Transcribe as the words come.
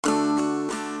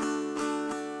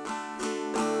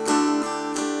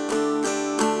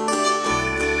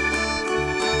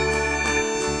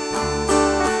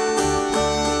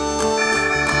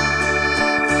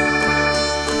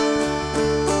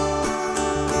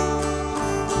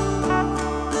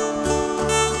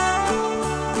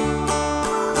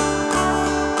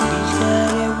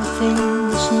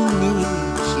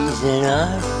an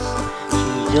artist,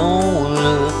 she don't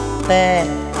look back.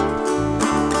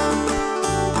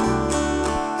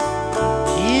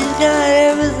 She's got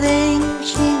everything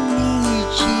she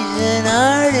needs, she's an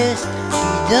artist, she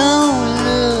don't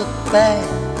look back.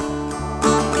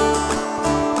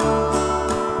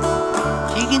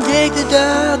 She can take the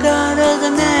dark out of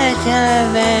the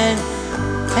nighttime and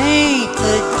paint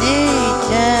the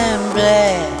daytime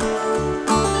black.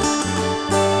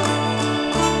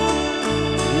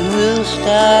 You will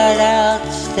start out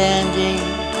standing,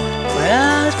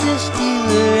 proud to steal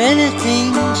her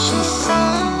anything she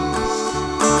sees.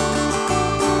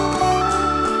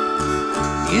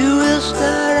 You will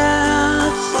start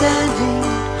out standing,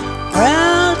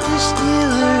 proud to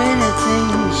steal her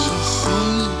anything she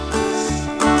sees.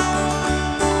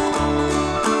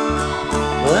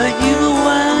 But you will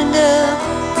wind up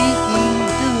peeking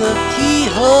through a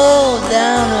keyhole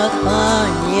down upon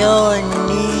your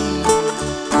knees.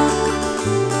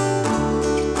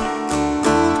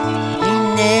 She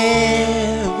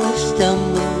never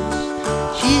stumbles,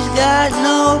 she's got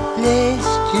no place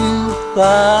to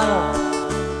fall.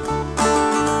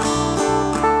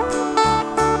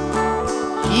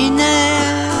 She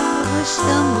never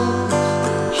stumbles,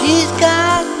 she's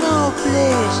got no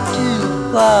place to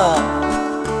fall.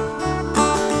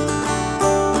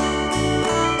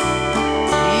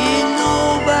 She's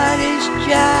nobody's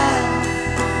child,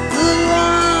 the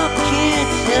law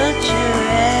can't touch her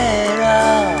at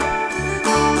all.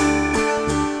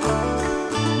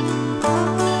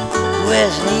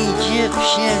 Wears an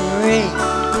Egyptian ring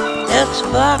that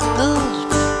sparkles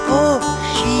before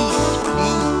she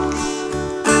speaks.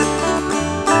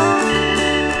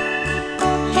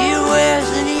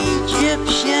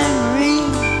 Egyptian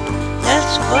ring that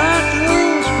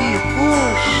sparkles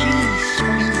before she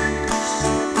speaks.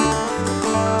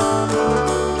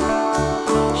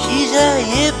 She's a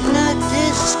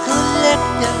hypnotist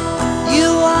collector,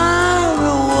 you are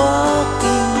a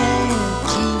walking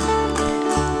antique.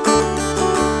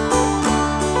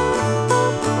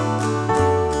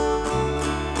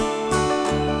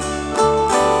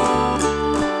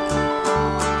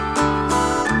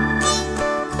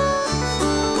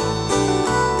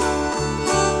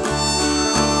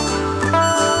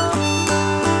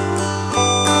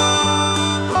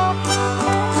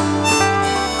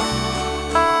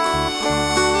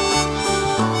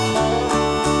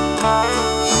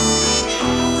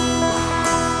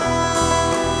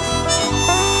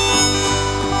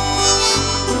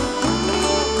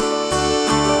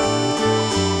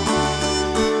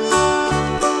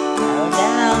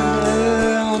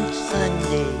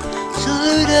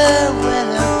 When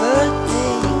her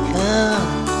birthday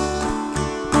comes,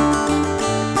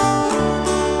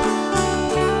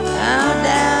 bow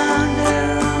down her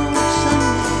on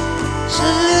Sunday,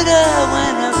 salute her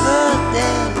when her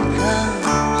birthday comes.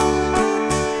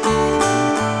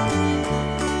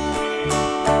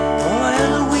 For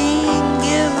Halloween,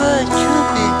 give her a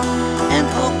trumpet, and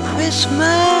for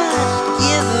Christmas